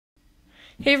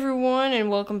Hey everyone, and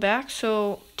welcome back.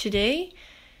 So today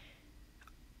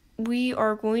we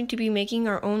are going to be making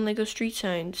our own Lego street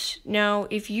signs. Now,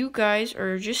 if you guys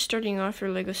are just starting off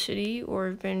your Lego city or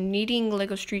have been needing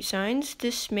Lego street signs,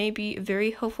 this may be a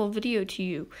very helpful video to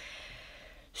you.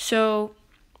 So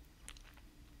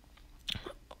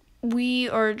we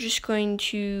are just going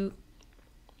to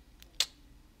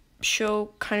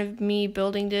show kind of me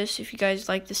building this. If you guys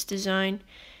like this design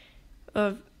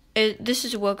this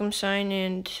is a welcome sign,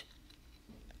 and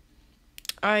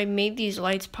I made these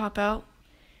lights pop out.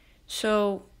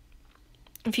 So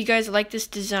if you guys like this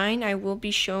design, I will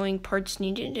be showing parts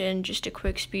needed and just a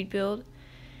quick speed build.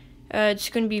 It's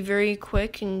going to be very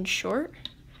quick and short,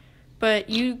 but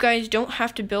you guys don't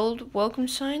have to build welcome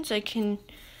signs. I can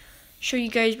show you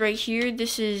guys right here.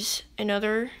 This is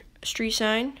another street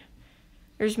sign.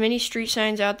 There's many street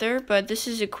signs out there, but this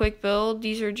is a quick build.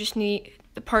 These are just the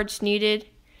parts needed.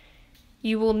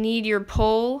 You will need your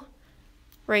pole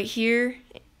right here,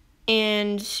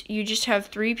 and you just have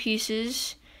 3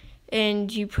 pieces,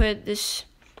 and you put this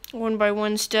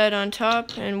 1x1 stud on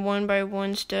top and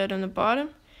 1x1 stud on the bottom,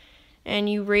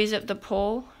 and you raise up the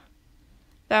pole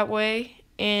that way,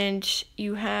 and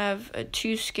you have a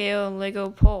 2-scale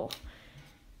Lego pole.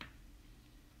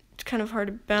 It's kind of hard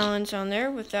to balance on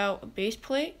there without a base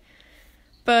plate,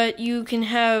 but you can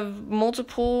have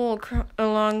multiple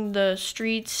along the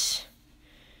streets.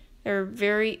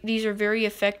 These are very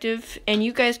effective, and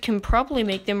you guys can probably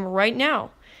make them right now.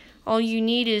 All you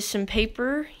need is some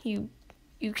paper. You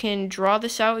can draw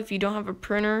this out if you don't have a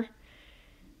printer,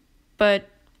 but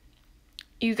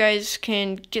you guys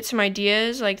can get some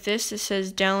ideas like this. It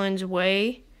says Dallin's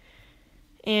Way,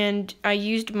 and I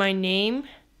used my name,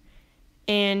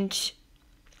 and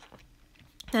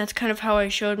that's kind of how I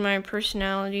showed my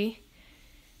personality.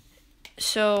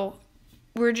 So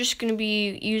we're just going to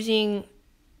be using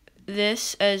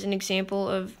this as an example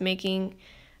of making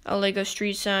a Lego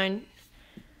street sign,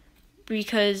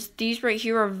 because these right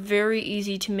here are very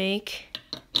easy to make,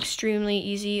 extremely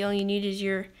easy. All you need is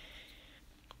your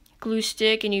glue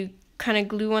stick, and you kind of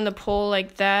glue on the pole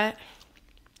like that,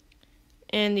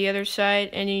 and the other side,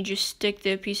 and you just stick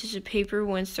the pieces of paper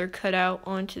once they're cut out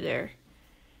onto there,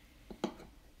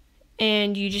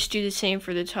 and you just do the same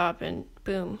for the top, and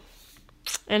boom.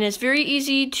 And it's very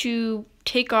easy to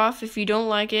take off if you don't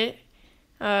like it.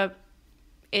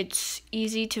 It's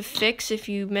easy to fix if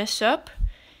you mess up,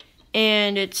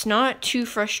 and it's not too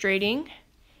frustrating.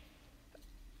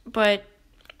 But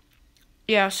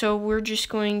yeah, so we're just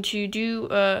going to do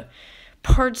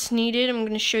parts needed. I'm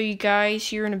going to show you guys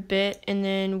here in a bit, and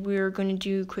then we're going to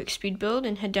do a quick speed build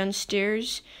and head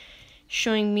downstairs,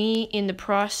 showing me in the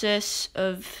process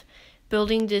of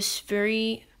building this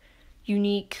very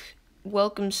unique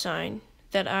welcome sign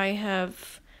that I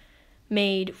have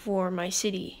made for my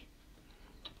city.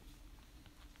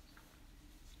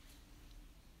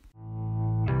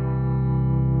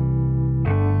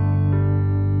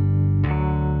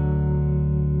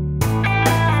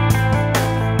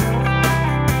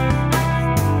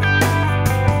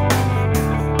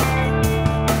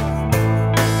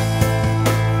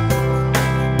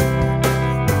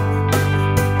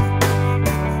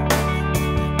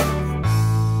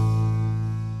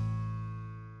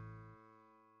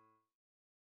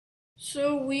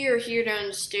 So we are here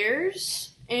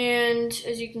downstairs, and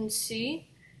as you can see,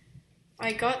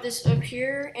 I got this up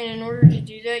here, and in order to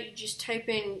do that, you just type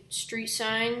in street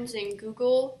signs in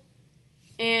Google,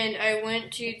 and I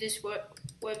went to this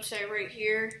website right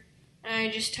here, and I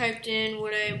just typed in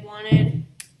what I wanted,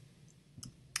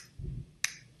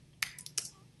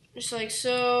 just like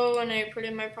so, and I put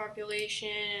in my population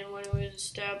and when it was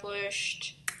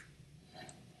established,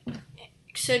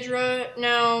 etc.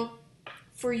 Now,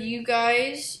 for you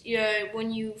guys,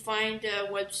 when you find a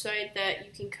website that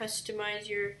you can customize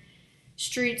your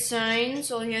street signs,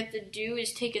 all you have to do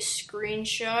is take a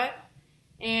screenshot.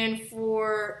 And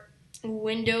for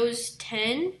Windows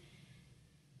 10,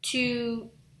 to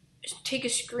take a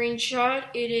screenshot,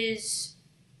 it is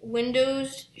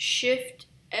Windows Shift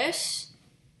S.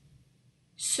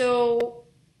 So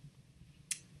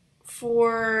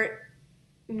for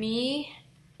me,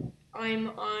 I'm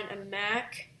on a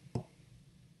Mac.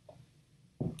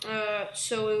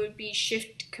 So it would be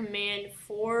Shift Command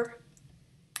 4,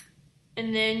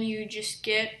 and then you just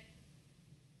get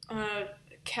a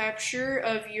capture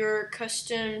of your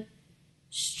custom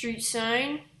street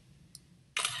sign,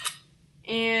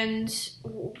 and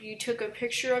you took a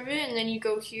picture of it, and then you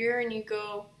go here and you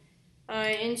go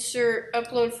insert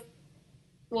upload.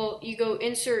 Well, you go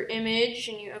insert image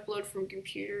and you upload from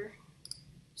computer.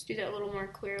 Let's do that a little more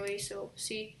clearly. So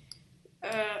see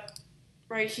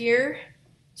right here,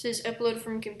 says upload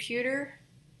from computer.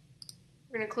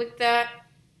 We're going to click that,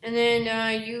 and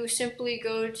then you simply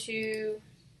go to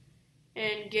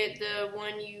and get the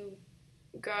one you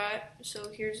got. So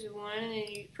here's the one, and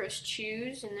you press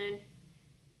choose, and then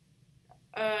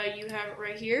you have it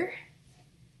right here.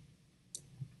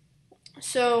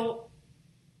 So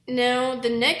now the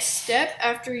next step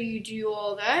after you do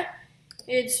all that,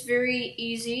 it's very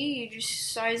easy. You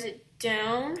just size it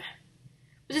down.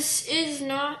 But this is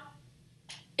not,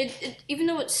 even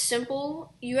though it's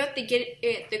simple, you have to get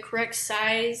it the correct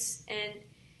size, and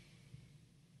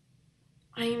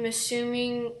I'm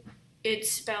assuming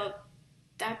it's about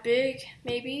that big,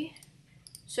 maybe.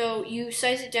 So you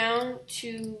size it down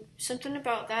to something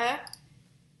about that,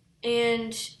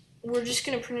 and we're just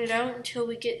gonna print it out until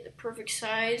we get the perfect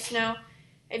size. Now,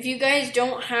 if you guys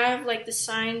don't have like the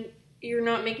sign, you're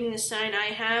not making the sign I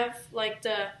have, like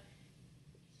the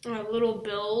little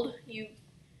build, you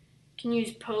can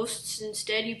use posts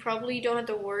instead. You probably don't have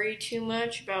to worry too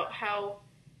much about how,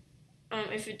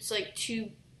 if it's like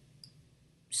too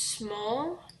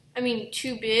small,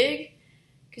 too big,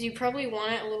 because you probably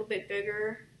want it a little bit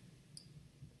bigger,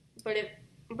 but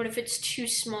if it's too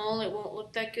small, it won't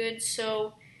look that good.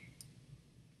 So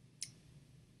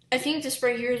I think this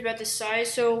right here is about the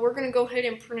size, so we're going to go ahead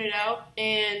and print it out,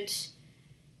 and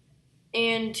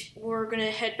we're going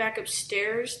to head back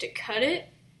upstairs to cut it,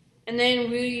 and then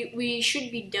we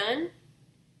should be done.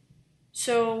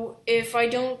 So if I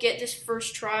don't get this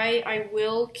first try, I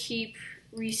will keep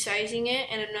resizing it,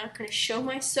 and I'm not going to show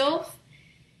myself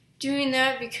doing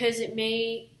that because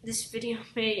this video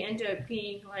may end up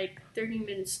being like 30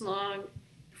 minutes long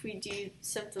if we do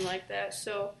something like that.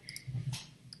 So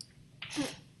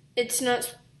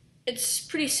it's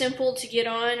pretty simple to get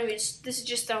on. This is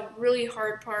just the really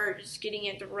hard part, is getting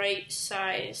it the right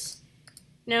size.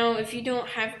 Now, if you don't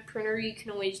have a printer, you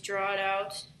can always draw it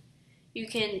out. You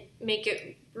can make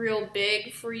it real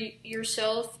big for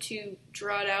yourself to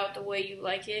draw it out the way you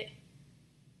like it.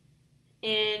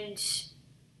 And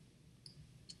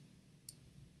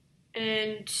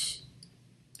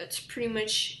that's pretty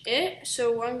much it.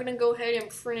 So I'm gonna go ahead and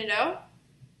print it out,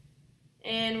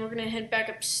 and we're gonna head back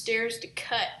upstairs to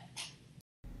cut.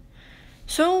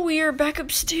 So we are back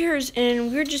upstairs,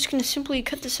 and we're just gonna simply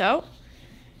cut this out.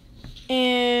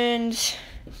 And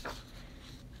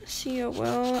let's see how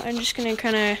well. I'm just gonna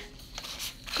kind of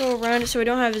go around it so I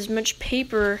don't have as much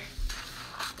paper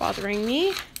bothering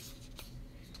me.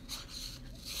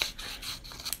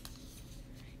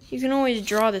 You can always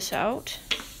draw this out.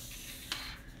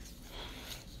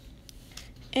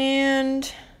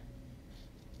 And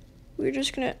we're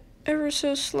just gonna ever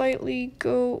so slightly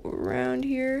go around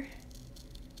here.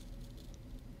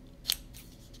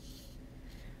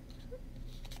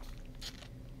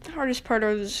 The hardest part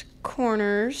are those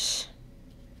corners.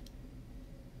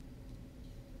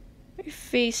 My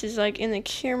face is like in the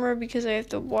camera because I have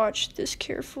to watch this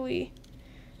carefully.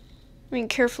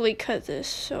 Carefully cut this,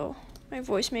 so my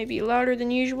voice may be louder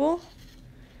than usual.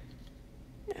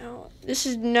 Now, this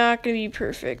is not going to be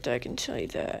perfect, I can tell you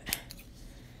that.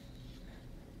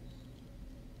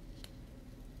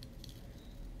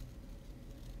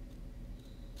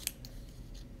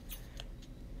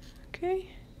 Okay.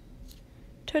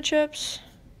 Touch-ups.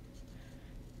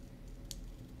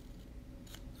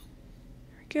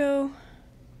 There we go.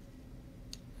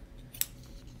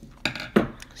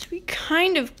 So we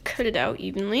kind of cut it out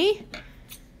evenly.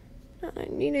 I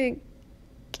need to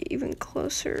get even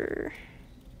closer.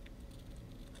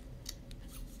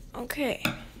 Okay.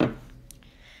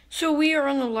 So we are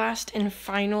on the last and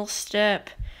final step.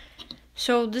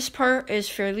 So this part is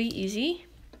fairly easy.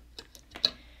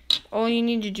 All you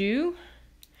need to do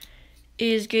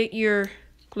is get your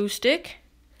glue stick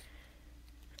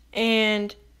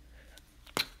and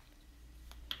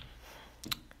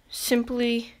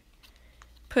simply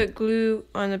put glue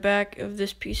on the back of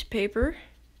this piece of paper.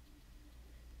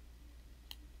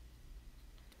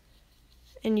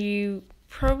 And you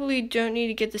probably don't need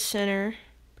to get the center,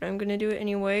 but I'm going to do it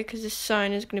anyway because this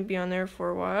sign is going to be on there for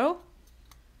a while.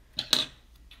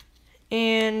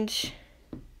 And let's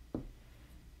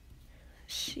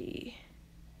see.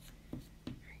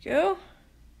 There we go.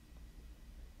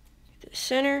 Get the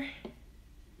center.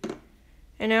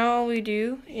 And now all we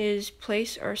do is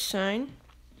place our sign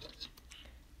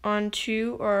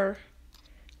onto our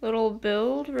little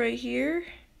build right here.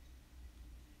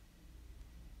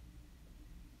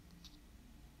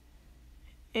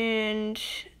 And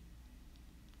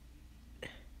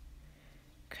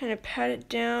kind of pat it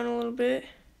down a little bit.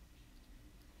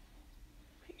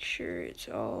 Make sure it's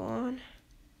all on.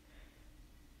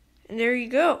 And there you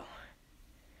go.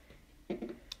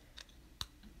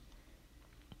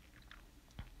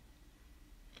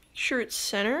 sure it's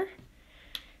center.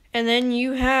 And then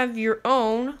you have your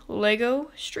own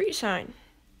Lego street sign.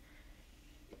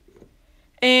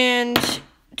 And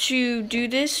to do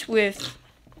this with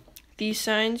these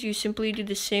signs, you simply do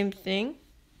the same thing.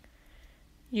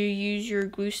 You use your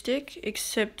glue stick,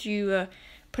 except you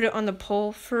put it on the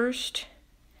pole first.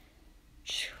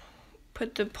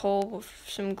 Put the pole with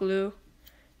some glue,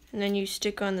 and then you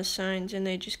stick on the signs, and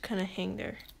they just kind of hang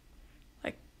there,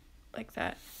 like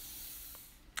that.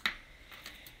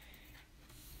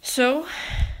 So,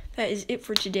 that is it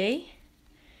for today.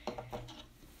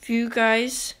 If you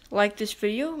guys like this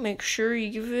video, make sure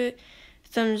you give it a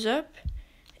thumbs up,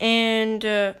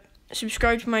 and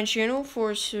subscribe to my channel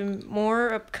for some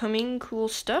more upcoming cool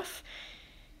stuff,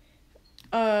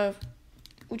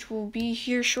 which will be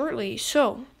here shortly.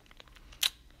 So,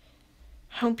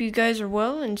 hope you guys are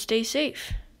well and stay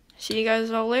safe. See you guys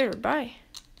all later. Bye.